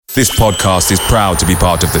This podcast is proud to be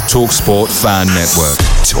part of the TalkSport Fan Network.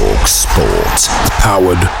 TalkSport.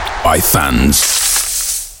 Powered by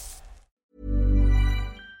fans.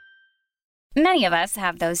 Many of us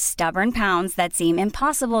have those stubborn pounds that seem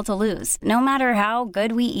impossible to lose, no matter how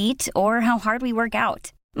good we eat or how hard we work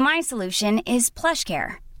out. My solution is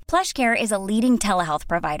PlushCare. PlushCare is a leading telehealth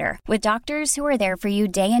provider with doctors who are there for you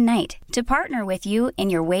day and night to partner with you in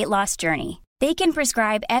your weight loss journey. They can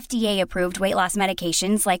prescribe FDA-approved weight loss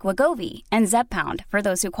medications like Wegovy and Zepbound for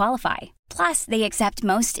those who qualify. Plus, they accept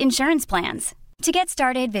most insurance plans. To get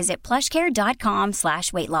started, visit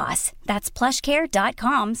plushcare.com/weightloss. That's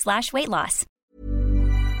plushcare.com/weightloss.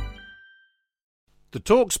 The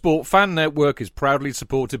TalkSport Fan Network is proudly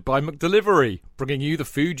supported by McDelivery, bringing you the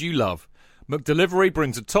food you love. McDelivery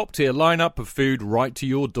brings a top-tier lineup of food right to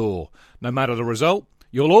your door. No matter the result,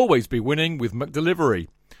 you'll always be winning with McDelivery.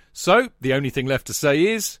 So, the only thing left to say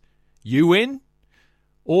is, you in?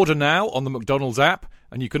 Order now on the McDonald's app,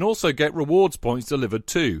 and you can also get rewards points delivered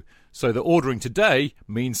too, so that ordering today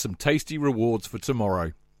means some tasty rewards for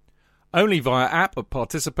tomorrow. Only via app at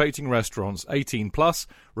participating restaurants. 18 plus,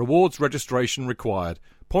 rewards registration required.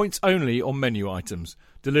 Points only on menu items.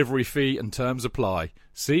 Delivery fee and terms apply.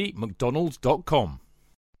 See mcdonalds.com.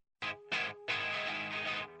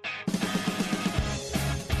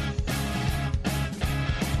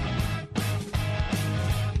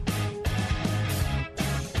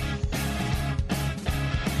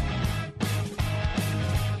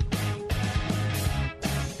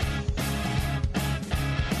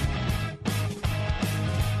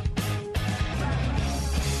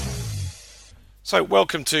 So,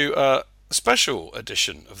 welcome to a special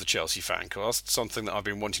edition of the Chelsea Fancast, something that I've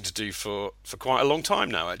been wanting to do for quite a long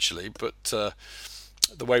time now, actually, but the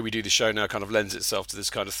way we do the show now kind of lends itself to this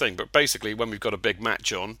kind of thing. But basically, when we've got a big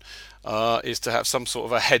match on, is to have some sort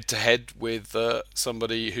of a head-to-head with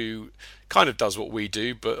somebody who kind of does what we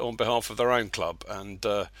do, but on behalf of their own club, and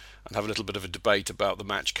have a little bit of a debate about the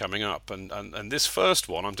match coming up. And this first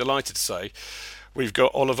one, I'm delighted to say, we've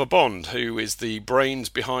got Oliver Bond, who is the brains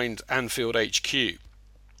behind Anfield HQ,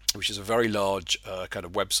 which is a very large kind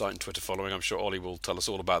of website and Twitter following. I'm sure Ollie will tell us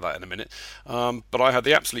all about that in a minute. But I had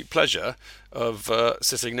the absolute pleasure of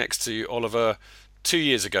sitting next to Oliver 2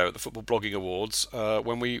 years ago at the Football Blogging Awards,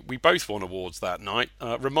 when we both won awards that night.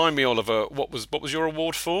 Remind me, Oliver, what was your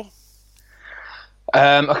award for?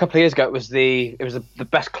 A couple of years ago, it was the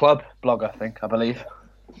best club blog, I believe.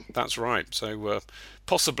 That's right. So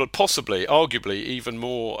possibly, arguably, even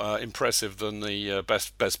more impressive than the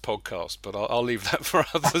best podcast. But I'll leave that for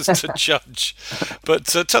others to judge. But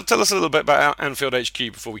tell us a little bit about Anfield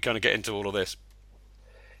HQ before we kind of get into all of this.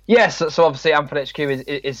 Yes, so obviously Anfield HQ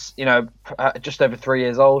is just over 3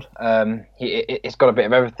 years old. It's got a bit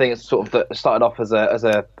of everything. It's sort of started off as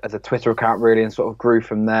a Twitter account really, and sort of grew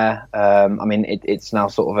from there. I mean, it's now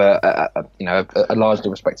sort of a largely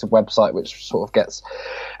respected website, which sort of gets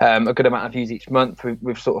a good amount of views each month.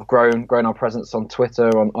 We've sort of grown our presence on Twitter,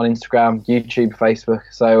 on Instagram, YouTube, Facebook.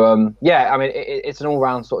 So I mean, it's an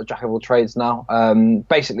all-round sort of jack of all trades now.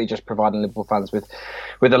 Basically, just providing Liverpool fans with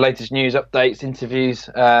the latest news, updates, interviews.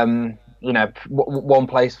 One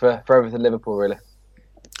place for everything Liverpool, really.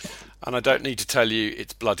 And I don't need to tell you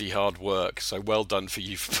it's bloody hard work. So well done for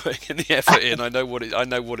you for putting the effort in. I know what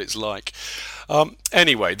it's like.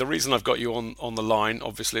 Anyway, the reason I've got you on the line,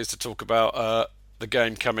 obviously, is to talk about the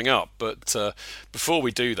game coming up. But before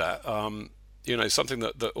we do that, something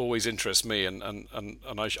that always interests me, and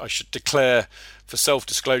I should declare, for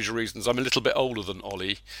self-disclosure reasons, I'm a little bit older than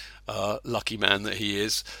Ollie, lucky man that he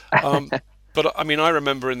is. But I mean, I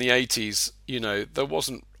remember in the 80s, there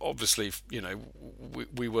wasn't, obviously,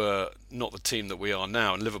 we were not the team that we are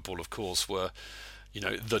now, and Liverpool, of course, were,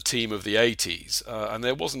 the team of the 80s, and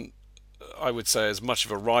there wasn't, I would say, as much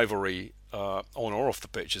of a rivalry on or off the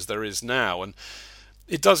pitch as there is now. And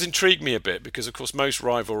it does intrigue me a bit because, of course, most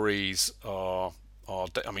rivalries are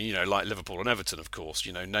like Liverpool and Everton, of course,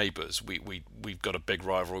 neighbours. We've got a big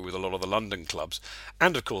rivalry with a lot of the London clubs,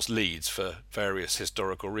 and of course Leeds for various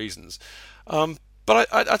historical reasons. But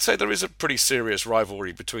I'd say there is a pretty serious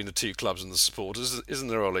rivalry between the two clubs and the supporters, isn't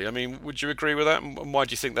there, Ollie? I mean, would you agree with that? And why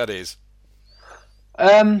do you think that is?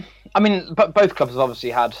 I mean, both clubs have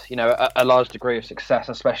obviously had, a large degree of success,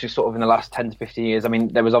 especially sort of in the last 10 to 15 years. I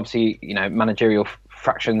mean, there was obviously, managerial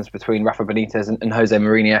fractions between Rafa Benitez and Jose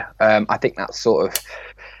Mourinho. I think that's sort of,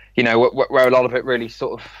 where a lot of it really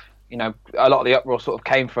sort of, a lot of the uproar sort of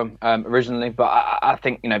came from originally. But I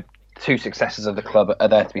think, two successes of the club are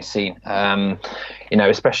there to be seen.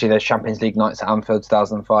 Especially those Champions League nights at Anfield,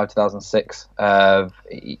 2005, 2006.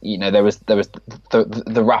 There was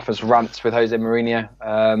the Rafa's rants with Jose Mourinho,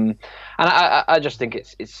 and I just think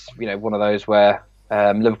it's one of those where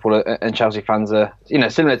Liverpool and Chelsea fans are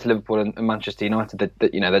similar to Liverpool and Manchester United. That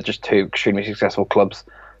they're just two extremely successful clubs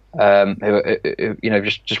who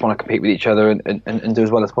just want to compete with each other and do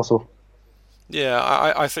as well as possible. Yeah,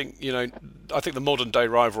 I think the modern day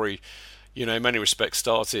rivalry, in many respects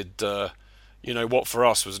started, what for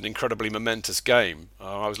us was an incredibly momentous game.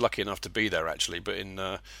 I was lucky enough to be there actually, but in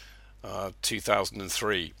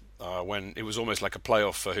 2003, when it was almost like a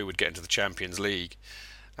playoff for who would get into the Champions League,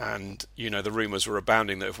 and the rumours were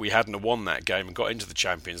abounding that if we hadn't have won that game and got into the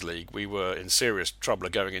Champions League, we were in serious trouble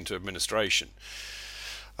of going into administration.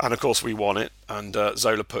 And of course we won it, and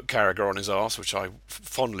Zola put Carragher on his arse, which I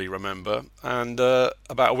fondly remember. And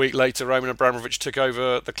about a week later, Roman Abramovich took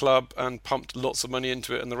over the club and pumped lots of money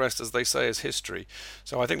into it, and the rest, as they say, is history.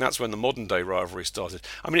 So I think that's when the modern day rivalry started.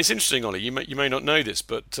 I mean, it's interesting, Ollie. You may not know this,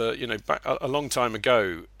 but back a long time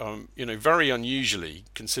ago, very unusually,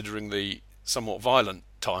 considering the somewhat violent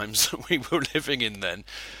times that we were living in then,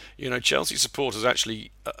 Chelsea supporters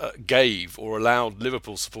actually gave or allowed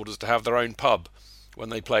Liverpool supporters to have their own pub when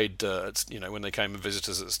they played, when they came and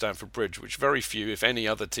visitors at Stamford Bridge, which very few, if any,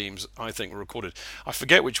 other teams I think were recorded. I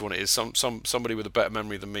forget which one it is. Somebody with a better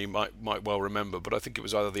memory than me might well remember, but I think it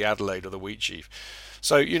was either the Adelaide or the Wheatsheaf.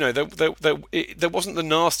 So there wasn't the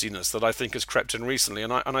nastiness that I think has crept in recently,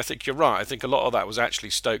 and I think you're right. I think a lot of that was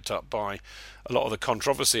actually stoked up by a lot of the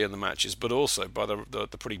controversy in the matches, but also by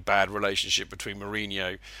the pretty bad relationship between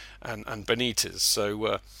Mourinho and Benitez.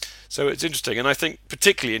 So it's interesting, and I think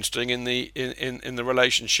particularly interesting in the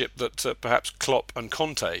relationship that perhaps Klopp and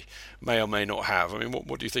Conte may or may not have. I mean,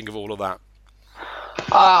 what do you think of all of that?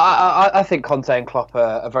 I think Conte and Klopp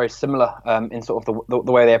are very similar in sort of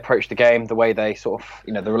the way they approach the game, the way they sort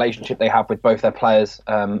of the relationship they have with both their players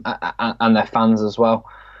and their fans as well.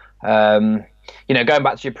 Going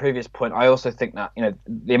back to your previous point, I also think that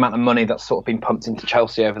the amount of money that's sort of been pumped into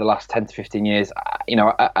Chelsea over the last 10 to 15 years,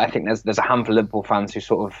 I think there's a handful of Liverpool fans who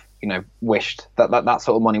sort of wished that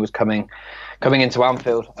sort of money was coming into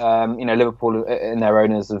Anfield. Liverpool and their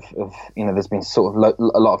owners have there's been sort of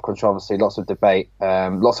a lot of controversy, lots of debate,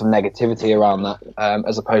 lots of negativity around that,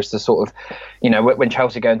 as opposed to sort of when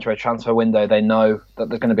Chelsea go into a transfer window, they know that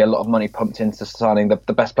there's going to be a lot of money pumped into signing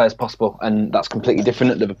the best players possible, and that's completely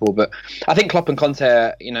different at Liverpool. But I think Klopp and Conte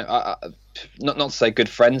are, not to say good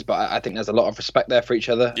friends, but I think there's a lot of respect there for each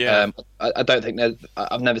other. Yeah. I don't think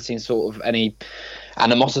I've never seen sort of any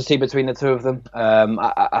animosity between the two of them.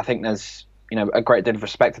 I think there's a great deal of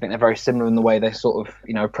respect. I think they're very similar in the way they sort of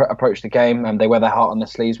approach the game, and they wear their heart on their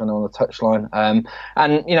sleeves when they're on the touchline.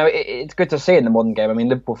 It's good to see in the modern game. I mean,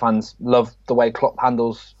 Liverpool fans love the way Klopp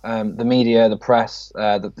handles the media, the press,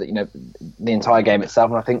 the entire game itself,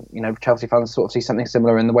 and I think Chelsea fans sort of see something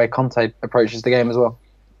similar in the way Conte approaches the game as well.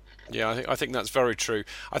 Yeah, I think that's very true.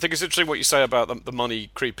 I think it's interesting what you say about the money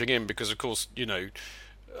creeping in, because of course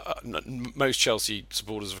most Chelsea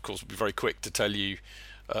supporters of course would be very quick to tell you,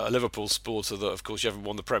 a Liverpool supporter, that of course you haven't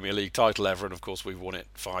won the Premier League title ever, and of course we've won it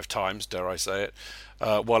 5 times, dare I say it,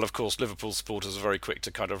 while of course Liverpool supporters are very quick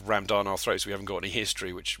to kind of ram down our throats we haven't got any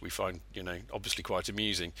history, which we find obviously quite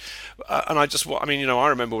amusing. And I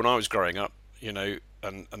remember when I was growing up,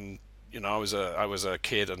 and I was a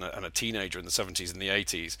kid and a teenager in the 70s and the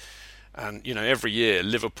 80s, and every year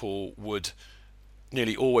Liverpool would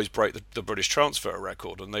nearly always break the British transfer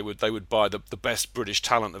record, and they would buy the best British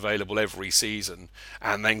talent available every season,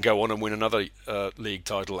 and then go on and win another league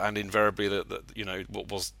title, and invariably what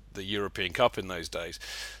was the European Cup in those days.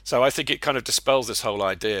 So I think it kind of dispels this whole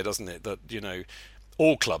idea, doesn't it, that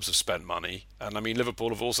all clubs have spent money, and I mean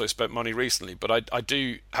Liverpool have also spent money recently, but I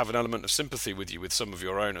do have an element of sympathy with you with some of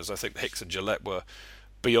your owners. I think Hicks and Gillette were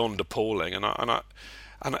beyond appalling, and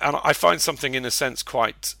I find something in a sense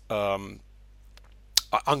quite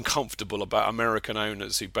uncomfortable about American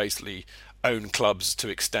owners who basically own clubs to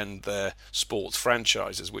extend their sports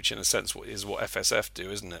franchises, which in a sense is what FSF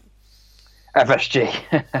do, isn't it? FSG.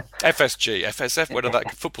 FSF, whether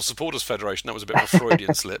that Football Supporters Federation, that was a bit of a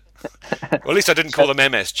Freudian slip. Well, at least I didn't call them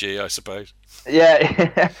MSG, I suppose.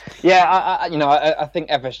 Yeah. I think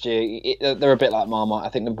FSG, they're a bit like Marmite. I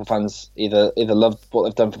think Liverpool fans either love what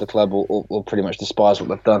they've done for the club or pretty much despise what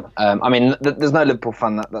they've done. There's no Liverpool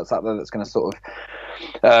fan that's out there that's going to sort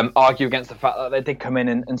of argue against the fact that they did come in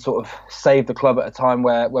and sort of save the club at a time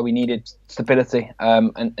where we needed stability,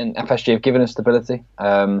 and FSG have given us stability.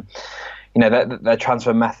 Their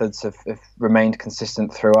transfer methods have remained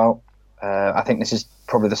consistent throughout. I think this is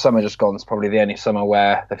probably the summer just gone. It's probably the only summer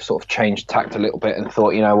where they've sort of changed tact a little bit and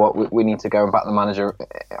thought, you know what, we need to go and back the manager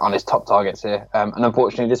on his top targets here. And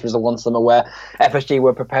unfortunately, this was the one summer where FSG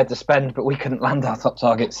were prepared to spend, but we couldn't land our top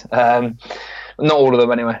targets. Not all of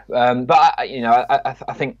them, anyway. But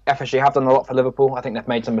I think FSG have done a lot for Liverpool. I think they've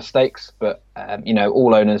made some mistakes, but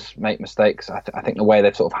all owners make mistakes. I think the way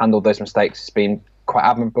they've sort of handled those mistakes has been quite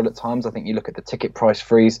admirable at times. I think you look at the ticket price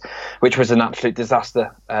freeze, which was an absolute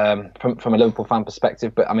disaster from a Liverpool fan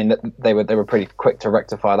perspective. But I mean, they were pretty quick to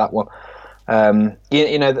rectify that one.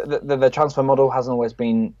 The transfer model hasn't always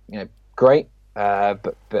been great.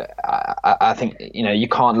 But I think you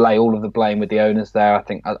can't lay all of the blame with the owners there. I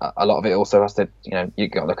think a lot of it also has to you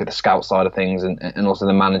got to look at the scout side of things and also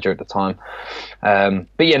the manager at the time.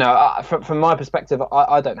 But from my perspective,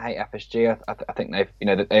 I don't hate FSG. I think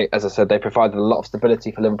they've as I said, they provided a lot of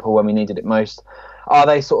stability for Liverpool when we needed it most. Are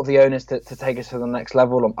they sort of the owners to take us to the next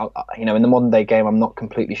level? In the modern day game, I'm not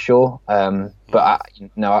completely sure. But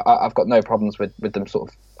I've got no problems with them sort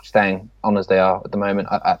of staying on as they are at the moment.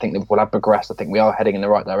 I think Liverpool have progressed. I think we are heading in the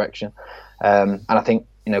right direction. And I think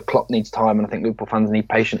Klopp needs time, and I think Liverpool fans need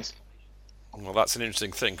patience. Well, that's an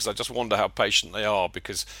interesting thing, because I just wonder how patient they are,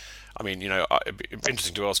 because I mean, it'd be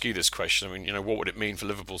interesting to ask you this question. I mean, what would it mean for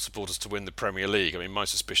Liverpool supporters to win the Premier League? I mean, my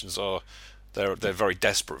suspicions are they're very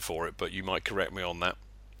desperate for it, but you might correct me on that.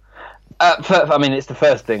 It's the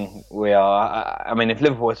first thing we are. I mean, if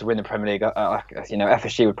Liverpool were to win the Premier League,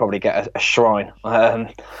 FSG would probably get a shrine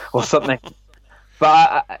or something.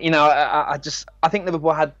 But I think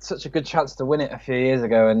Liverpool had such a good chance to win it a few years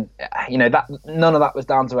ago, and that none of that was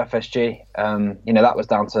down to FSG. That was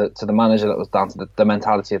down to the manager. That was down to the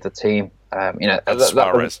mentality of the team.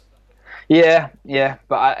 Suarez. Yeah,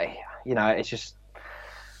 but it's just.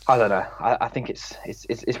 I don't know. I think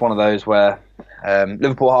it's one of those where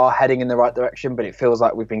Liverpool are heading in the right direction, but it feels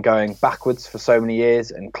like we've been going backwards for so many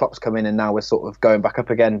years, and Klopp's come in and now we're sort of going back up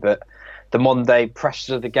again. But the modern day pressures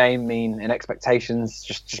of the game and expectations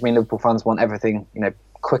just mean Liverpool fans want everything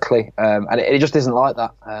quickly, and it just isn't like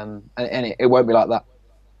that, and it won't be like that.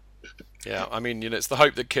 Yeah, I mean, it's the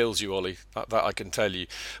hope that kills you, Ollie. That I can tell you.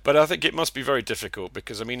 But I think it must be very difficult,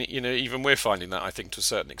 because I mean, even we're finding that, I think, to a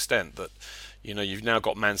certain extent, that you've now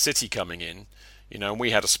got Man City coming in, and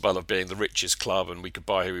we had a spell of being the richest club and we could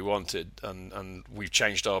buy who we wanted, and we've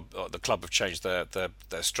changed the club have changed their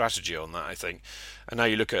strategy on that, I think. And now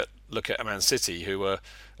you look at Man City, who are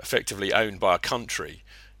effectively owned by a country.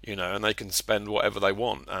 And they can spend whatever they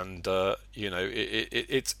want, and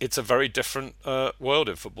it's a very different world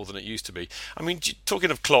in football than it used to be. I mean, talking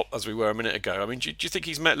of Klopp, as we were a minute ago, I mean, do you think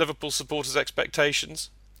he's met Liverpool supporters' expectations?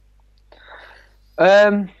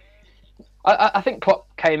 I think Klopp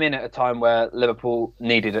came in at a time where Liverpool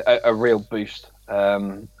needed a real boost,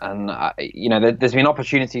 and there's been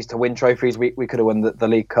opportunities to win trophies. We could have won the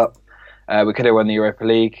League Cup. We could have won the Europa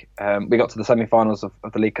League. We got to the semi-finals of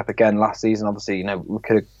the League Cup again last season. Obviously, we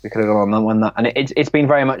could have gone on and won that. And it's been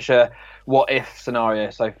very much a what-if scenario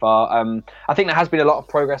so far. I think there has been a lot of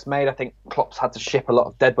progress made. I think Klopp's had to ship a lot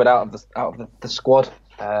of deadwood out of the squad.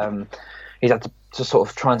 He's had to sort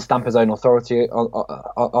of try and stamp his own authority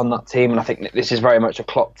on that team, and I think this is very much a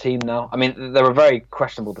Klopp team now. I mean, there are very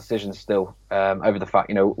questionable decisions still over the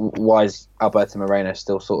fact, why is Alberto Moreno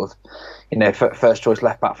still sort of, first choice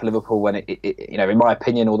left back for Liverpool when in my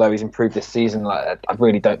opinion, although he's improved this season, I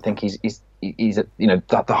really don't think he's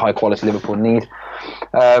the high quality Liverpool need.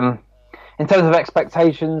 In terms of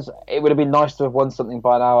expectations, it would have been nice to have won something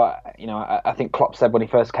by now. I think Klopp said when he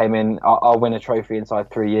first came in, I'll win a trophy inside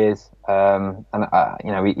 3 years. He's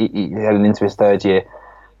heading into his third year,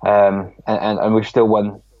 and we've still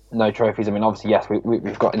won no trophies. I mean, obviously, yes,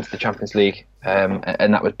 we've got into the Champions League,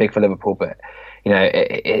 and that was big for Liverpool. But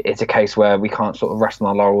it's a case where we can't sort of rest on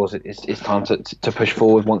our laurels. It's time to push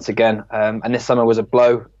forward once again. And this summer was a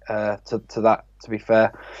blow to that, to be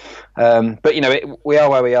fair. But we are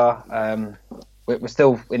where we are. We're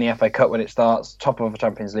still in the FA Cup when it starts, top of a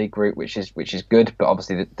Champions League group, which is good. But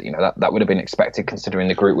obviously, that would have been expected considering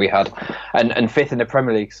the group we had, and fifth in the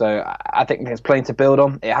Premier League. So I think there's plenty to build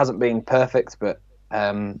on. It hasn't been perfect, but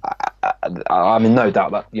I'm in no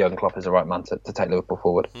doubt that Jurgen Klopp is the right man to take Liverpool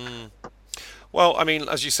forward. Well, I mean,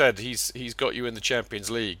 as you said, he's got you in the Champions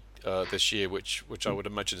League this year, which I would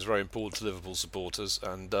imagine is very important to Liverpool supporters.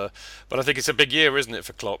 And but I think it's a big year, isn't it,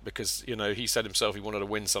 for Klopp? Because he said himself he wanted to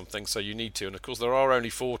win something, so you need to. And of course, there are only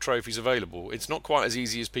 4 trophies available. It's not quite as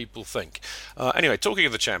easy as people think. Anyway, talking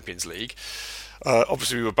of the Champions League,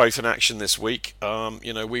 Obviously, we were both in action this week.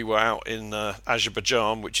 We were out in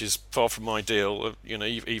Azerbaijan, which is far from ideal.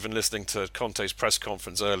 Even listening to Conte's press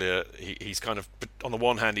conference earlier, he's kind of, on the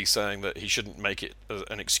one hand, he's saying that he shouldn't make it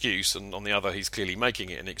an excuse, and on the other, he's clearly making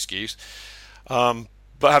it an excuse.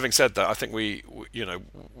 But having said that, I think we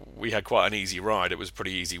had quite an easy ride. It was a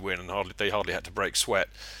pretty easy win, and they hardly had to break sweat.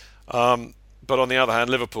 But on the other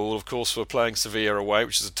hand, Liverpool, of course, were playing Sevilla away,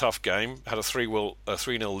 which is a tough game, had a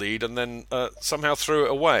 3-0 lead, and then somehow threw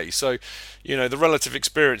it away. So, the relative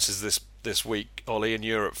experiences this week, Ollie, in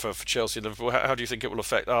Europe for Chelsea and Liverpool, how do you think it will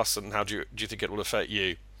affect us, and how do you think it will affect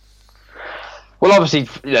you? Well, obviously,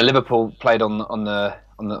 Liverpool played on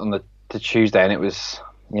the Tuesday, and it was,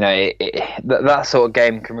 that sort of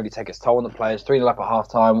game can really take its toll on the players. 3-0 up at half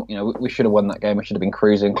time. We should have won that game. We should have been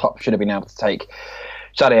cruising. Klopp should have been able to take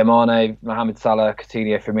Sadio Mane, Mohamed Salah,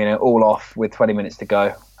 Coutinho, Firmino all off with 20 minutes to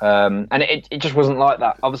go. And it just wasn't like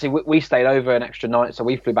that. Obviously, we stayed over an extra night, so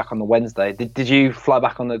we flew back on the Wednesday. Did you fly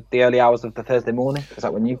back on the early hours of the Thursday morning? Is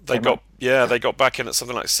that when you they got back in at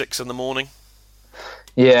something like 6 in the morning.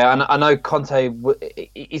 Yeah, and I know Conte,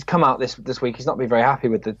 he's come out this week. He's not been very happy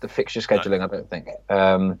with the fixture scheduling, no. I don't think.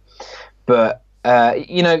 But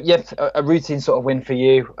a routine sort of win for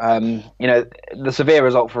you. The Sevilla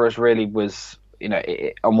result for us really was,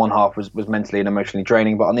 on one half was mentally and emotionally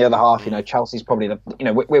draining, but on the other half, Chelsea's probably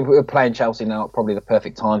we're playing Chelsea now at probably the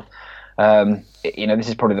perfect time. This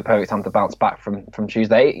is probably the perfect time to bounce back from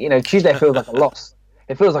Tuesday. Tuesday feels like a loss.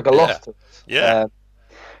 It feels like a loss to us. Yeah.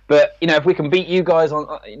 But if we can beat you guys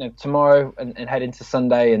on tomorrow and head into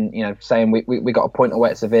Sunday, and saying we got a point away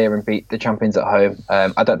at Sevilla and beat the champions at home,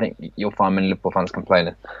 I don't think you'll find many Liverpool fans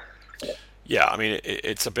complaining. Yeah, I mean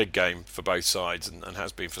it's a big game for both sides and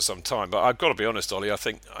has been for some time. But I've got to be honest, Ollie. I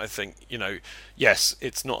think yes,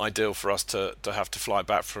 it's not ideal for us to have to fly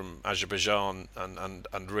back from Azerbaijan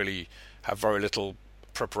and really have very little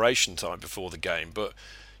preparation time before the game. But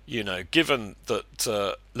given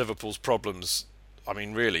that Liverpool's problems, I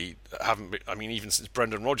mean, really haven't been, I mean, even since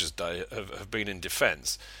Brendan Rodgers' day, have been in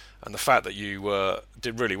defence. And the fact that you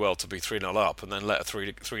did really well to be 3-0 up and then let a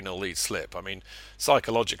 3-0 lead slip, I mean,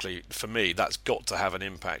 psychologically, for me, that's got to have an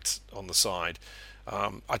impact on the side.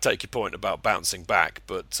 I take your point about bouncing back,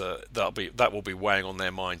 but that will be weighing on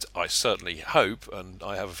their minds, I certainly hope, and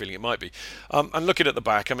I have a feeling it might be. And looking at the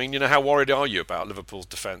back, I mean, how worried are you about Liverpool's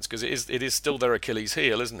defence? Because it is still their Achilles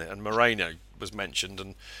heel, isn't it? And Moreno was mentioned,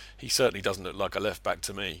 and he certainly doesn't look like a left back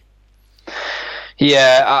to me.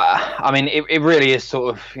 Yeah, I mean, it really is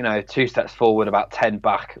sort of, 2 steps forward, about 10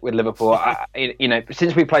 back with Liverpool.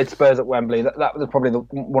 Since we played Spurs at Wembley, that was probably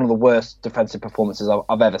one of the worst defensive performances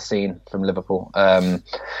I've ever seen from Liverpool.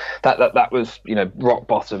 That was, rock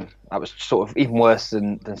bottom. That was sort of even worse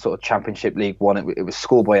than sort of Championship League One. It was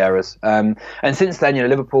schoolboy errors. And since then,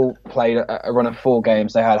 Liverpool played a run of 4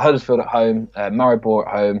 games. They had Huddersfield at home, Maribor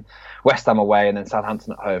at home, West Ham away, and then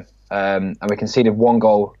Southampton at home. And we conceded 1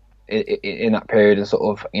 goal in that period, and sort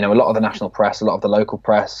of, a lot of the national press, a lot of the local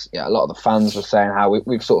press, a lot of the fans were saying how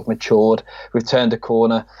we've sort of matured, we've turned a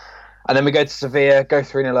corner. And then we go to Sevilla, go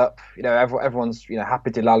 3-0 up, everyone's,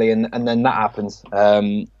 happy Delali, and then that happens.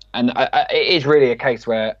 And it is really a case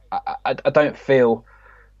where I don't feel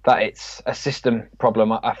that it's a system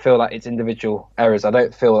problem. I feel that it's individual errors. I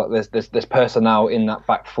don't feel that there's personnel in that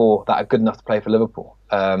back 4 that are good enough to play for Liverpool.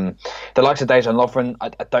 The likes of Dejan Lovren, I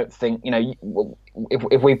don't think,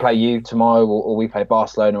 if we play you tomorrow or we play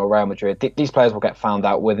Barcelona or Real Madrid, these players will get found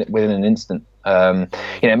out within an instant.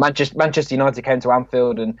 Manchester United came to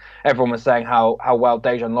Anfield and everyone was saying how well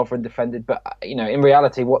Dejan Lovren defended, but in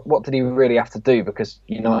reality, what did he really have to do? Because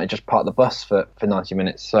United just parked the bus for 90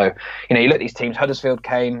 minutes. So you look at these teams. Huddersfield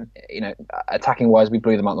came, attacking wise, we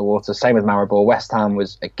blew them out of the water. Same with Maribor. West Ham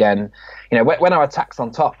was again, when our attack's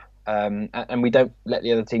on top, and we don't let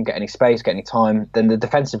the other team get any space, get any time, then the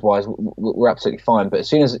defensive wise we're absolutely fine. But as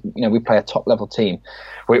soon as we play a top level team,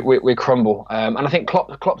 we crumble. And I think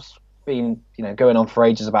Klopp's been going on for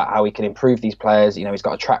ages about how he can improve these players. He's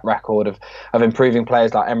got a track record of improving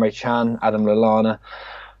players like Emre Can, Adam Lallana,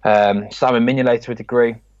 Simon Mignolet to a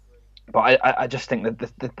degree. But I just think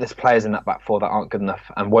that there's players in that back 4 that aren't good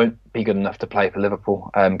enough and won't be good enough to play for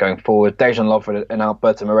Liverpool going forward. Dejan Lovren and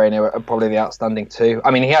Alberto Moreno are probably the outstanding 2.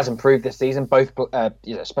 I mean, he has improved this season, both,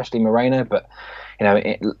 especially Moreno, but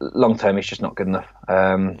long term he's just not good enough.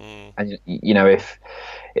 And if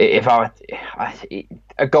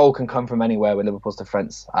a goal can come from anywhere with Liverpool's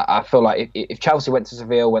defence, I feel like if Chelsea went to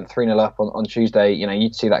Seville, went 3-0 up on Tuesday,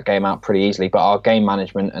 you'd see that game out pretty easily. But our game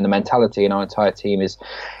management and the mentality in our entire team is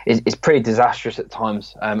pretty disastrous at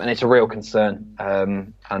times, and it's a real concern. I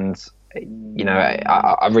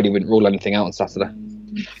really wouldn't rule anything out on Saturday.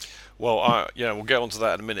 Well, we'll get onto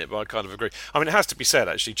that in a minute, but I kind of agree. I mean, it has to be said,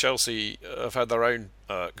 actually, Chelsea have had their own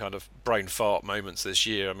kind of brain fart moments this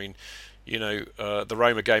year. I mean, the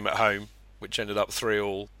Roma game at home, which ended up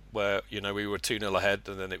 3-3, where, we were 2-0 ahead,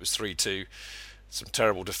 and then it was 3-2. Some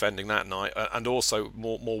terrible defending that night. And also,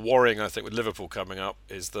 more worrying, I think, with Liverpool coming up,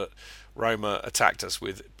 is that Roma attacked us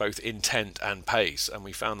with both intent and pace, and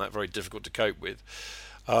we found that very difficult to cope with.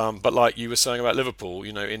 But like you were saying about Liverpool,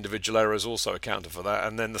 individual errors also accounted for that.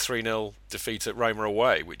 And then the 3-0 defeat at Roma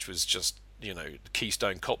away, which was just,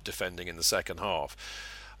 Keystone Cop defending in the second half.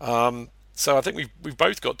 So I think we've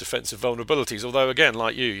both got defensive vulnerabilities. Although, again,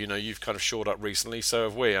 like you've kind of shored up recently, so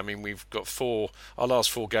have we. I mean, we've got our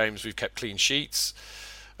last 4 games, we've kept clean sheets.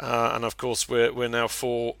 And of course, we're now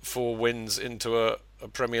four wins into a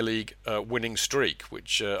Premier League winning streak,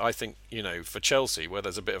 which I think, for Chelsea, where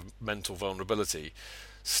there's a bit of mental vulnerability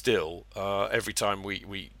still, every time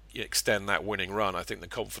we extend that winning run, I think the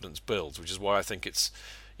confidence builds, which is why I think it's,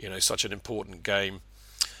 such an important game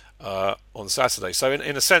on Saturday. So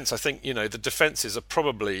in a sense, I think, the defences are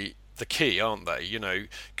probably the key, aren't they?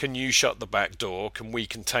 Can you shut the back door? Can we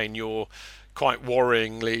contain your quite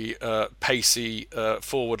worryingly pacey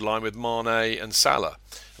forward line with Mane and Salah?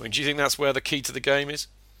 I mean, do you think that's where the key to the game is?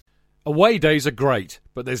 Away days are great,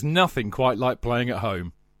 but there's nothing quite like playing at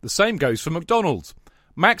home. The same goes for McDonald's.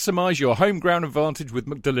 Maximise your home ground advantage with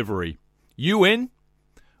McDelivery. You in?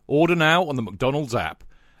 Order now on the McDonald's app.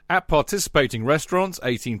 At participating restaurants,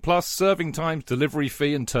 18 plus, serving times, delivery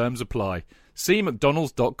fee and terms apply. See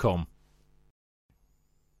mcdonalds.com.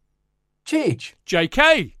 Cheech.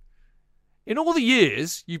 JK! In all the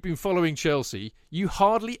years you've been following Chelsea, you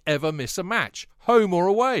hardly ever miss a match, home or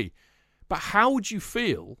away. But how would you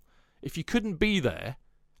feel if you couldn't be there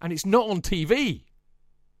and it's not on TV?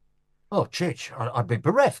 Oh, Chich, I'd be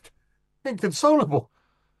bereft. Inconsolable.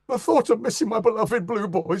 The thought of missing my beloved Blue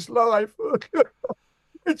Boys live.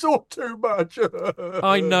 It's all too much.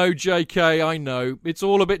 I know, JK, I know. It's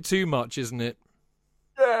all a bit too much, isn't it?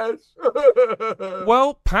 Yes.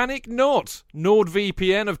 Well, panic not.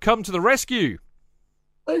 NordVPN have come to the rescue.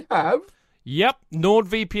 They have? Yep,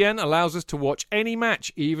 NordVPN allows us to watch any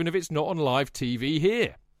match, even if it's not on live TV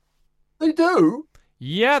here. They do?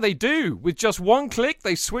 Yeah, they do. With just one click,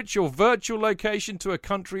 they switch your virtual location to a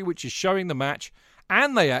country which is showing the match,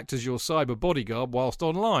 and they act as your cyber bodyguard whilst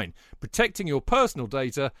online, protecting your personal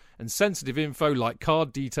data and sensitive info like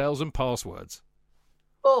card details and passwords.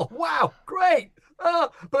 Oh, wow, great.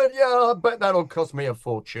 But yeah, I bet that'll cost me a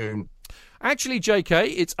fortune. Actually,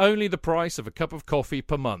 JK, it's only the price of a cup of coffee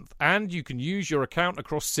per month, and you can use your account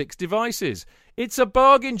across 6 devices. It's a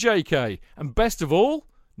bargain, JK, and best of all,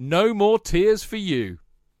 no more tears for you.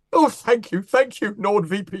 Oh, thank you,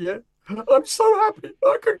 NordVPN. I'm so happy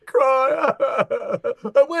I could cry.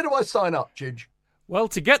 Where do I sign up, Chidge? Well,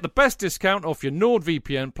 to get the best discount off your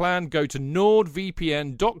NordVPN plan, go to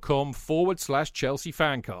nordvpn.com/Chelsea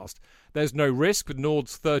Fancast. There's no risk with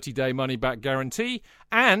Nord's 30-day money-back guarantee,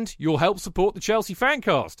 and you'll help support the Chelsea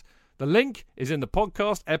Fancast. The link is in the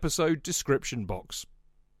podcast episode description box.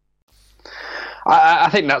 I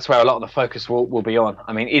think that's where a lot of the focus will be on.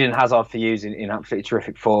 I mean, Eden Hazard for you is in absolutely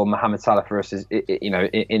terrific form. Mohamed Salah for us is,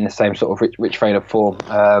 in the same sort of rich vein of form.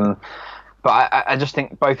 But I just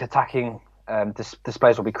think both attacking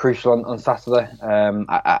displays will be crucial on Saturday.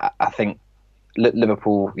 I think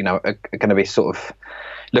Liverpool, are going to be sort of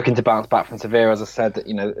looking to bounce back from Sevilla. As I said, that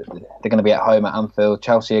they're going to be at home at Anfield.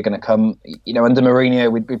 Chelsea are going to come. Under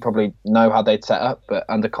Mourinho, we probably know how they'd set up, but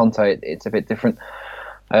under Conte, it's a bit different.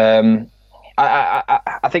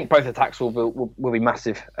 I think both attacks will be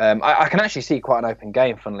massive. I can actually see quite an open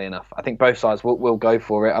game, funnily enough. I think both sides will go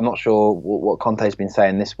for it. I'm not sure what Conte's been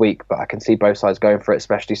saying this week, but I can see both sides going for it,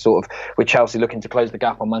 especially sort of with Chelsea looking to close the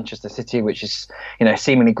gap on Manchester City, which is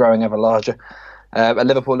seemingly growing ever larger. And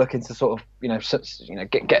Liverpool looking to sort of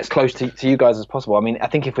get as close to you guys as possible. I mean, I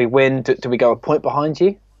think if we win, do we go a point behind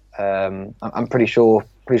you? I'm pretty sure.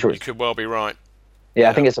 You could well be right.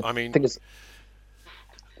 Yeah, I think it's. I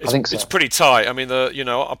think so. It's pretty tight. I mean,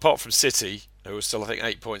 apart from City, who are still, I think,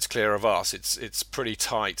 8 points clear of us, it's pretty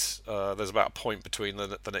tight. There's about a point between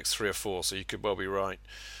the next 3 or 4, so you could well be right.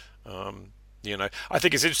 I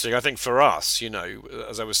think it's interesting. I think for us,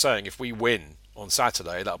 as I was saying, if we win on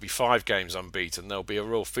Saturday, that'll be 5 games unbeaten. There'll be a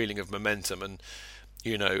real feeling of momentum, and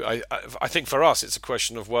I think for us, it's a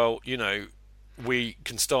question of we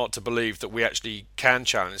can start to believe that we actually can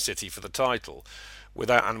challenge City for the title.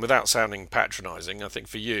 Without sounding patronising, I think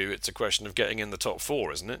for you it's a question of getting in the top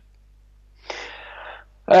 4, isn't it?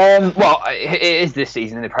 Well, it is this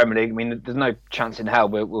season in the Premier League. I mean, there's no chance in hell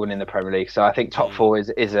we're winning the Premier League. So I think top four is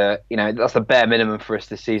a that's the bare minimum for us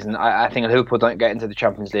this season. I think if Liverpool don't get into the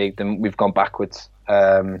Champions League, then we've gone backwards.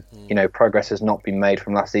 Progress has not been made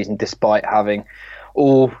from last season, despite having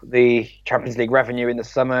all the Champions League revenue in the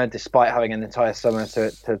summer, despite having an entire summer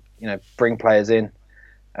to bring players in,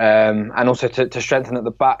 and also to strengthen at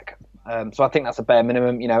the back. So I think that's a bare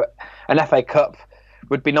minimum. An FA Cup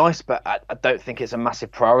would be nice, but I don't think it's a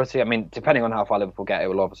massive priority. I mean, depending on how far Liverpool get, it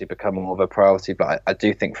will obviously become more of a priority. But I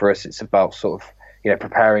do think for us, it's about sort of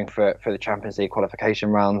preparing for the Champions League qualification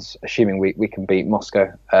rounds, assuming we can beat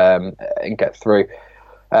Moscow and get through.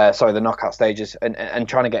 The knockout stages and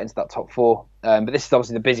trying to get into that top four. But this is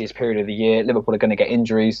obviously the busiest period of the year. Liverpool are going to get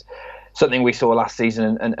injuries, something we saw last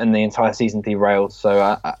season and the entire season derailed. So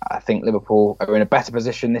I think Liverpool are in a better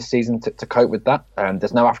position this season to cope with that.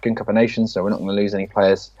 There's no African Cup of Nations, so we're not going to lose any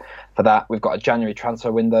players for that. We've got a January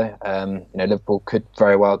transfer window. Liverpool could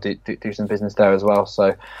very well do some business there as well.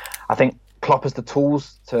 So I think Klopp has the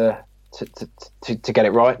tools to get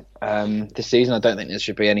it right this season. I don't think there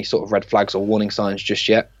should be any sort of red flags or warning signs just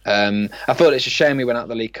yet. I thought it's a shame we went out of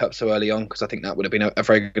the League Cup so early on, because I think that would have been a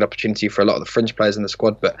very good opportunity for a lot of the fringe players in the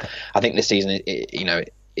squad. But I think this season,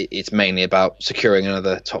 it's mainly about securing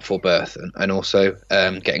another top four berth and also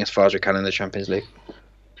getting as far as we can in the Champions League.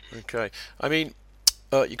 Okay, I mean,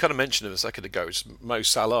 you kind of mentioned him a second ago. It's Mo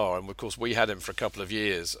Salah, and of course we had him for a couple of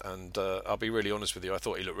years. And I'll be really honest with you, I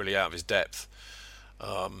thought he looked really out of his depth.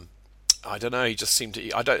 I don't know. He just seemed to.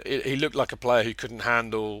 He looked like a player who couldn't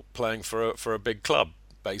handle playing for a big club,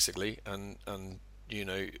 basically. And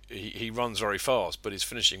he runs very fast, but his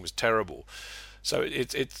finishing was terrible. So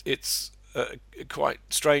it's quite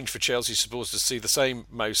strange for Chelsea supporters to see the same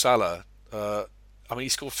Mo Salah. He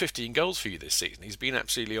scored 15 goals for you this season. He's been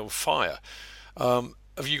absolutely on fire.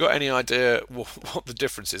 Have you got any idea what the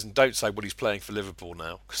difference is? And don't say, well, he's playing for Liverpool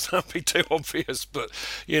now, because that would be too obvious. But,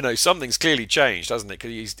 something's clearly changed, hasn't it?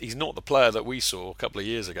 Because he's not the player that we saw a couple of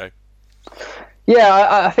years ago.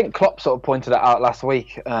 Yeah, I think Klopp sort of pointed it out last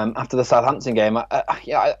week after the Southampton game.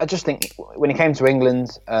 I just think when he came to England,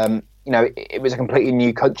 it was a completely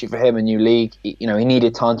new country for him, a new league. He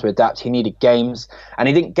needed time to adapt. He needed games. And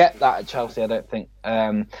he didn't get that at Chelsea, I don't think.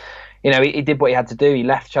 He did what he had to do. He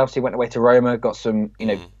left Chelsea, went away to Roma, got some,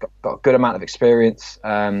 got a good amount of experience,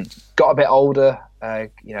 got a bit older,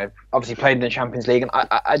 obviously played in the Champions League. And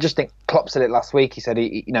I just think Klopp said it last week. He said,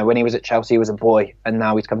 when he was at Chelsea, he was a boy, and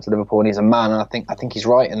now he's come to Liverpool and he's a man. And I think he's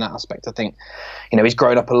right in that aspect. I think, he's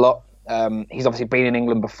grown up a lot. He's obviously been in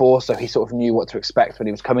England before, so he sort of knew what to expect when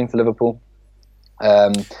he was coming to Liverpool. Yeah.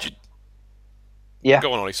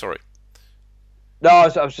 Go on, Ollie, sorry. No, I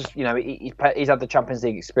was just, he's had the Champions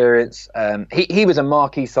League experience. He was a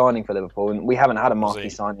marquee signing for Liverpool, and we haven't had a marquee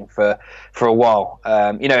signing for a while.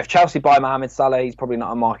 If Chelsea buy Mohamed Salah, he's probably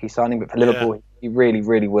not a marquee signing, but for Liverpool, he really,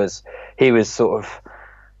 really was. He was sort of,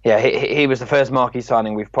 he was the first marquee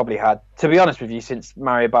signing we've probably had, to be honest with you, since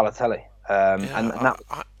Mario Balotelli. And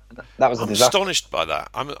that was a disaster. I'm astonished by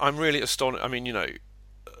that. I'm really astonished. I mean,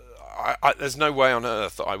 there's no way on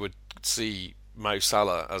earth that I would see Mo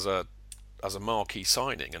Salah as a marquee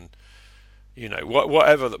signing, and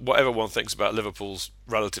whatever one thinks about Liverpool's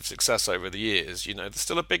relative success over the years, they're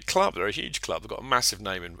still a big club. They're a huge club. They've got a massive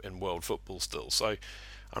name in world football still. So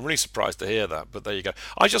I'm really surprised to hear that. But there you go.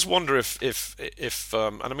 I just wonder if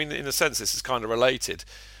and I mean, in a sense, this is kind of related.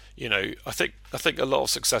 I think a lot of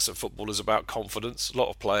success in football is about confidence. A lot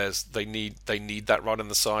of players they need that run in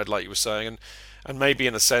the side, like you were saying, and maybe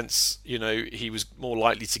in a sense, he was more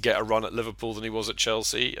likely to get a run at Liverpool than he was at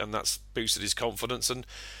Chelsea, and that's boosted his confidence. And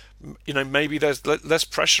maybe there's less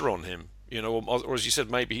pressure on him, or as you said,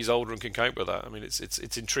 maybe he's older and can cope with that. I mean,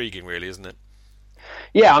 it's intriguing, really, isn't it?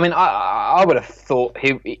 Yeah, I mean, I would have thought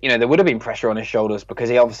there would have been pressure on his shoulders, because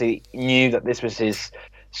he obviously knew that this was his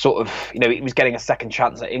sort of, he was getting a second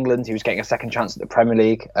chance at England. He was getting a second chance at the Premier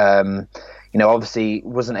League. Obviously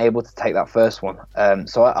wasn't able to take that first one.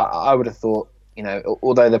 So I would have thought,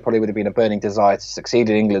 although there probably would have been a burning desire to succeed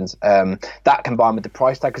in England, that combined with the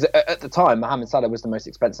price tag, because at the time, Mohamed Salah was the most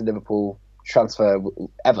expensive Liverpool transfer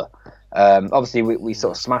ever. Obviously, we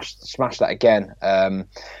sort of smashed that again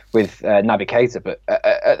with Naby Keita, but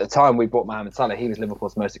at the time we bought Mohamed Salah, he was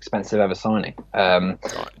Liverpool's most expensive ever signing.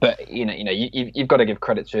 But you've got to give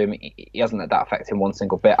credit to him. He hasn't let that affect him one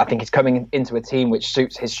single bit. I think he's coming into a team which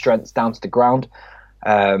suits his strengths down to the ground.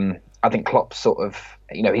 I think Klopp sort of,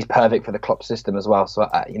 he's perfect for the Klopp system as well. So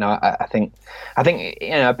I think a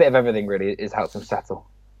bit of everything really has helped him settle.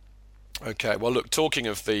 Okay, well, look, talking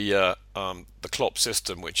of the Klopp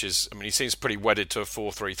system, which is, he seems pretty wedded to a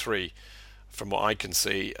 4-3-3 from what I can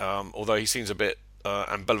see, although he seems a bit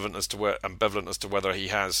ambivalent as to whether he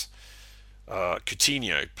has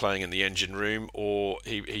Coutinho playing in the engine room, or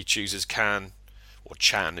he chooses Can or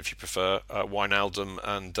Chan, if you prefer, Wijnaldum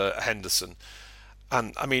and Henderson.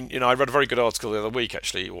 And I mean, I read a very good article the other week,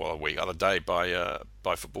 actually, or other day by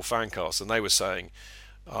Football Fancast, and they were saying,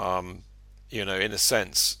 in a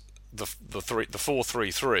sense, the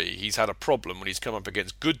 4-3-3, he's had a problem when he's come up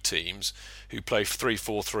against good teams who play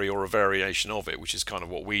 3-4-3 or a variation of it, which is kind of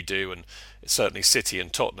what we do, and certainly City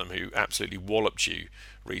and Tottenham, who absolutely walloped you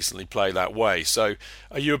recently, play that way. So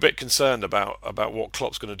are you a bit concerned about what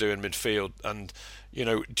Klopp's going to do in midfield? And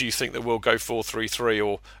do you think that we'll go 4-3-3,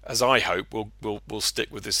 or, as I hope, we'll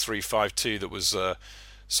stick with this 3-5-2 that was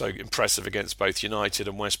so impressive against both United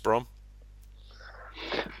and West Brom?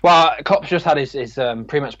 Well, Klopp's just had his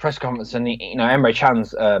pre-match press conference, and Emre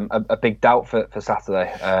Can's a big doubt for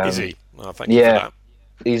Saturday. Is he? Well, thank you for that.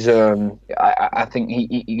 He's I think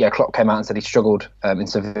Klopp came out and said he struggled in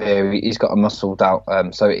Sevilla. He's got a muscle doubt.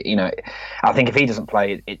 So I think if he doesn't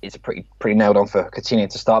play, it's pretty nailed on for Coutinho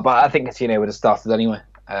to start. But I think Coutinho would have started anyway.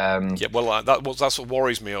 That's what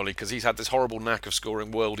worries me, Ollie, because he's had this horrible knack of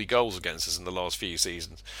scoring worldy goals against us in the last few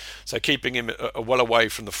seasons. So keeping him well away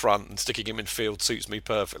from the front and sticking him in field suits me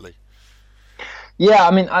perfectly. Yeah,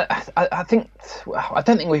 I mean, I don't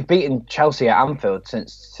think we've beaten Chelsea at Anfield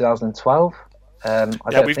since 2012.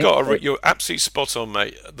 You're absolutely spot on,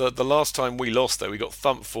 mate. The last time we lost there, we got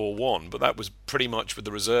thumped 4-1, but that was pretty much with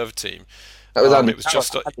the reserve team. It was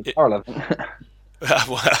just.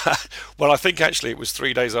 Well, I think actually it was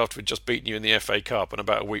 3 days after we'd just beaten you in the FA Cup and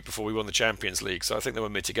about a week before we won the Champions League. So I think there were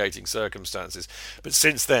mitigating circumstances. But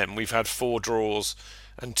since then, we've had 4 draws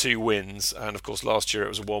and 2 wins, and of course last year it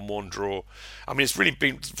was a 1-1 draw. I mean, it's really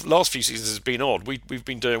been, the last few seasons has been odd. We've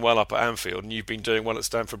been doing well up at Anfield, and you've been doing well at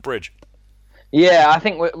Stamford Bridge. Yeah, I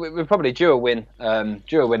think we're probably due a win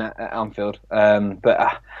at Anfield.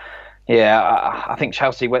 I think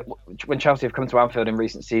Chelsea, when Chelsea have come to Anfield in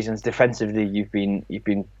recent seasons, defensively you've been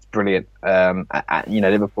brilliant.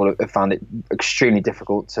 Liverpool have found it extremely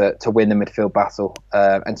difficult to win the midfield battle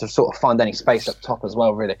and to sort of find any space up top as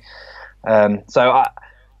well, really. I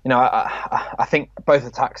think both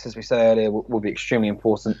attacks, as we said earlier, will be extremely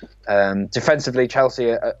important. Defensively, Chelsea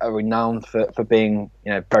are renowned for being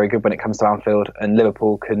very good when it comes to Anfield, and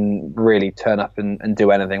Liverpool can really turn up and do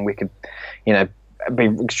anything. We could, be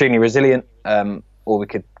extremely resilient, or we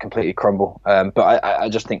could completely crumble. But I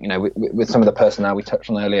just think, with some of the personnel we touched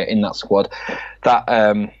on earlier in that squad, that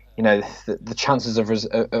the chances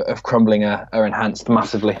of crumbling are enhanced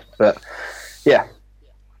massively. But yeah.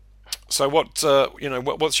 So what's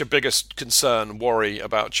your biggest concern, worry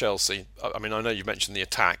about Chelsea? I mean, I know you mentioned the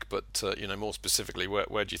attack, but more specifically,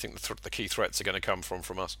 where do you think the key threats are going to come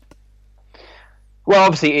from us? Well,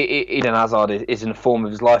 obviously, Eden Hazard is in the form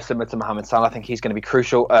of his life, similar to Mohamed Salah. I think he's going to be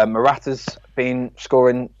crucial. Morata's been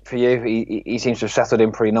scoring for you. He seems to have settled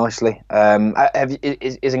in pretty nicely.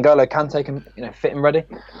 Is N'Golo Kante fit and ready?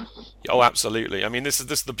 Oh, absolutely. I mean, this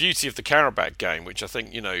is the beauty of the Karabakh game, which I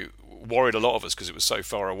think worried a lot of us because it was so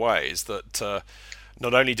far away. Is that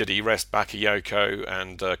not only did he rest Bakayoko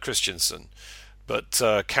and Christensen, but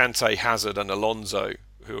Kante, Hazard, and Alonso,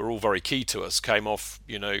 who are all very key to us, came off.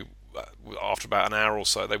 After about an hour or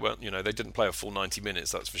so, they weren't. They didn't play a full 90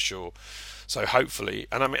 minutes. That's for sure. So hopefully,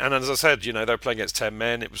 and as I said, they were playing against 10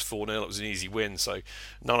 men. It was 4-0. It was an easy win. So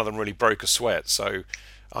none of them really broke a sweat. So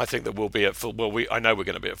I think that we'll be at full. Well, I know we're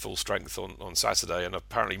going to be at full strength on Saturday, and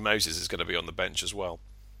apparently Moses is going to be on the bench as well.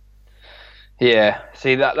 Yeah,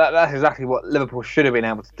 see that's exactly what Liverpool should have been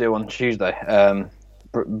able to do on Tuesday.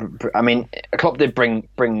 I mean, Klopp did bring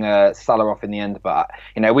Salah off in the end, but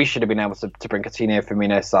we should have been able to bring Coutinho,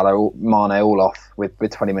 Firmino, Salah, Mane all off with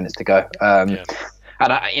 20 minutes to go. And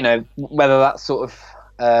whether that sort of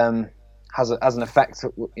has an effect,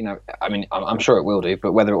 I mean, I'm sure it will do,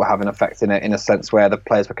 but whether it will have an effect in a sense where the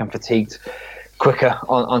players become fatigued quicker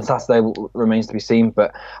on Saturday remains to be seen.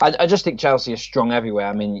 But I just think Chelsea is strong everywhere.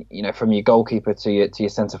 I mean, from your goalkeeper to your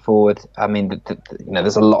centre forward, I mean,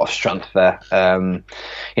 there's a lot of strength there.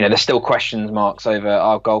 There's still question marks over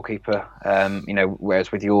our goalkeeper.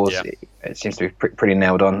 Whereas with yours, it seems to be pretty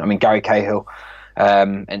nailed on. I mean, Gary Cahill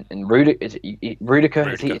and Rudiger,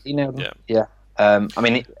 is he nailed on? Yeah. I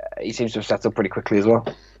mean, he seems to have settled pretty quickly as well.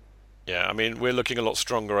 Yeah, I mean, we're looking a lot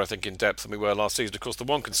stronger, I think, in depth than we were last season. Of course, the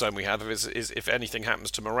one concern we have is if anything happens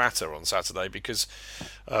to Morata on Saturday, because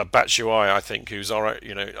Batshuayi, I think, who's our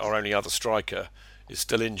only other striker, is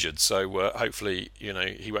still injured. So hopefully,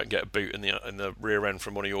 he won't get a boot in the rear end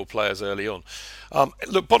from one of your players early on.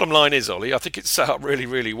 Look, bottom line is, Ollie, I think it's set up really,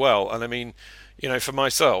 really well. And I mean, for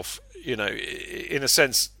myself, in a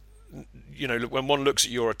sense, when one looks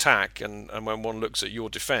at your attack and when one looks at your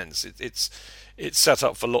defence, it's set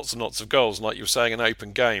up for lots and lots of goals, like you were saying, an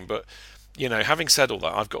open game. But having said all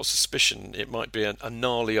that, I've got a suspicion it might be a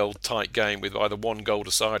gnarly old tight game with either one goal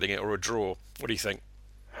deciding it or a draw. What do you think?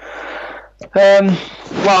 Well,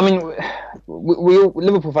 I mean, we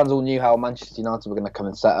Liverpool fans all knew how Manchester United were going to come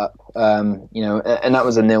and set up, and that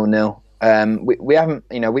was a 0-0. We haven't,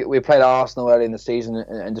 we played Arsenal early in the season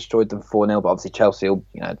and destroyed them 4-0, but obviously Chelsea,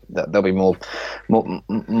 they'll be more,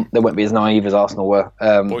 they won't be as naive as Arsenal were.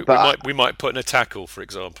 We might put in a tackle, for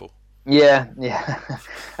example. Yeah,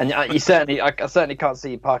 and I certainly can't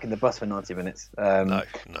see you parking the bus for 90 minutes. No.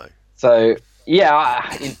 So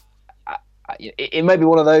yeah, it may be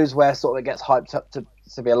one of those where sort of it gets hyped up to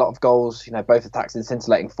be a lot of goals. Both attacks in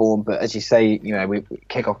scintillating form, but as you say,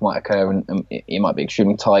 kick-off might occur and it might be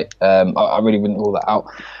extremely tight. I really wouldn't rule that out.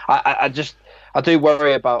 I do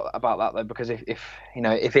worry about that though, because if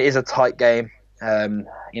it is a tight game, and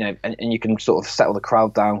you can sort of settle the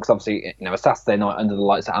crowd down, because obviously a Saturday night under the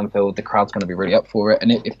lights at Anfield, the crowd's going to be really up for it.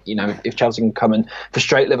 And if Chelsea can come and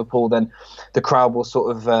frustrate Liverpool, then the crowd will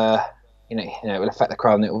sort of it will affect the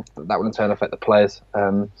crowd, and that will in turn affect the players.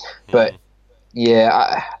 But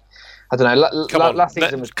yeah, I don't know. Last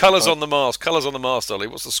season was colours on the mast, Ollie.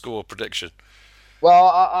 What's the score prediction? Well,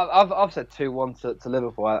 I've said 2-1 to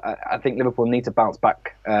Liverpool. I think Liverpool need to bounce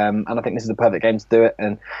back, and I think this is the perfect game to do it.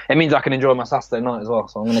 And it means I can enjoy my Saturday night as well.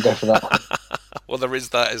 So I'm going to go for that. Well, there is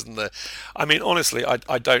that, isn't there? I mean, honestly,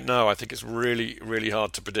 I don't know. I think it's really, really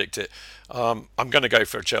hard to predict it. I'm going to go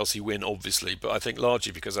for a Chelsea win, obviously, but I think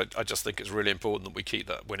largely because I just think it's really important that we keep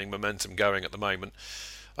that winning momentum going at the moment.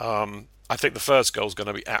 I think the first goal is going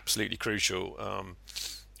to be absolutely crucial.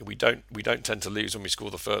 We don't tend to lose when we score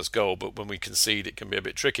the first goal, but when we concede, it can be a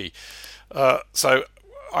bit tricky. So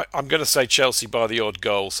I'm going to say Chelsea by the odd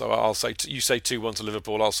goal. So I'll say you say 2-1 to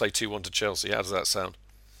Liverpool. I'll say 2-1 to Chelsea. How does that sound?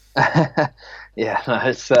 Yeah, no,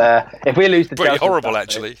 it's if we lose to pretty Chelsea, horrible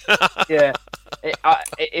Saturday, actually. Yeah,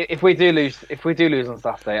 if we do lose on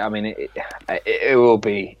Saturday, I mean it won't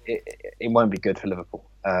be good for Liverpool.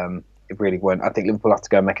 It really won't. I think Liverpool have to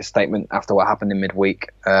go and make a statement after what happened in midweek,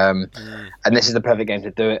 and this is the perfect game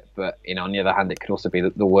to do it. But on the other hand, it could also be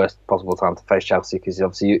the worst possible time to face Chelsea, because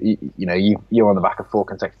obviously you're on the back of 4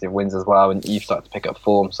 consecutive wins as well, and you've started to pick up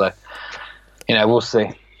form. So we'll see.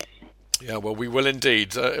 Yeah, well, we will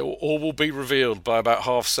indeed. All will be revealed by about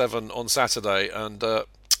 7:30 on Saturday, and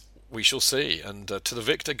we shall see. And to the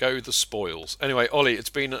victor go the spoils. Anyway, Ollie,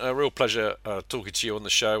 it's been a real pleasure talking to you on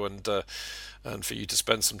the show, and for you to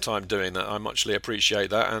spend some time doing that. I muchly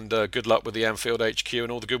appreciate that, and good luck with the Anfield HQ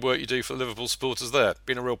and all the good work you do for the Liverpool supporters there.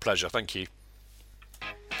 Been a real pleasure. Thank you.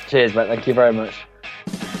 Cheers, mate. Thank you very much.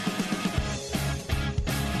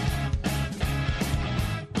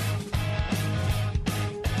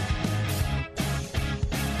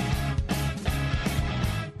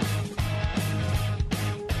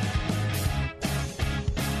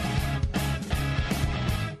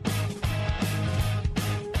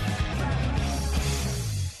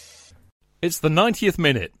 It's the 90th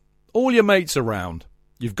minute. All your mates around.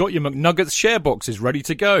 You've got your McNuggets share boxes ready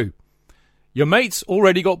to go. Your mates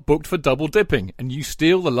already got booked for double dipping, and you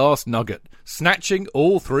steal the last nugget, snatching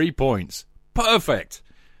all 3 points. Perfect.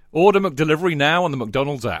 Order McDelivery now on the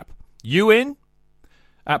McDonald's app. You in?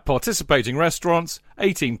 At participating restaurants,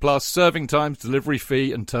 18 plus, serving times, delivery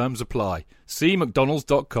fee and terms apply. See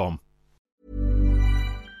mcdonalds.com.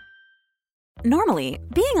 Normally,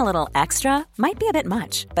 being a little extra might be a bit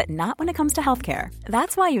much, but not when it comes to healthcare.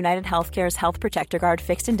 That's why United Healthcare's Health Protector Guard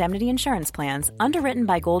fixed indemnity insurance plans, underwritten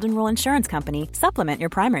by Golden Rule Insurance Company, supplement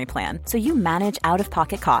your primary plan so you manage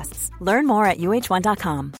out-of-pocket costs. Learn more at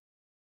uh1.com.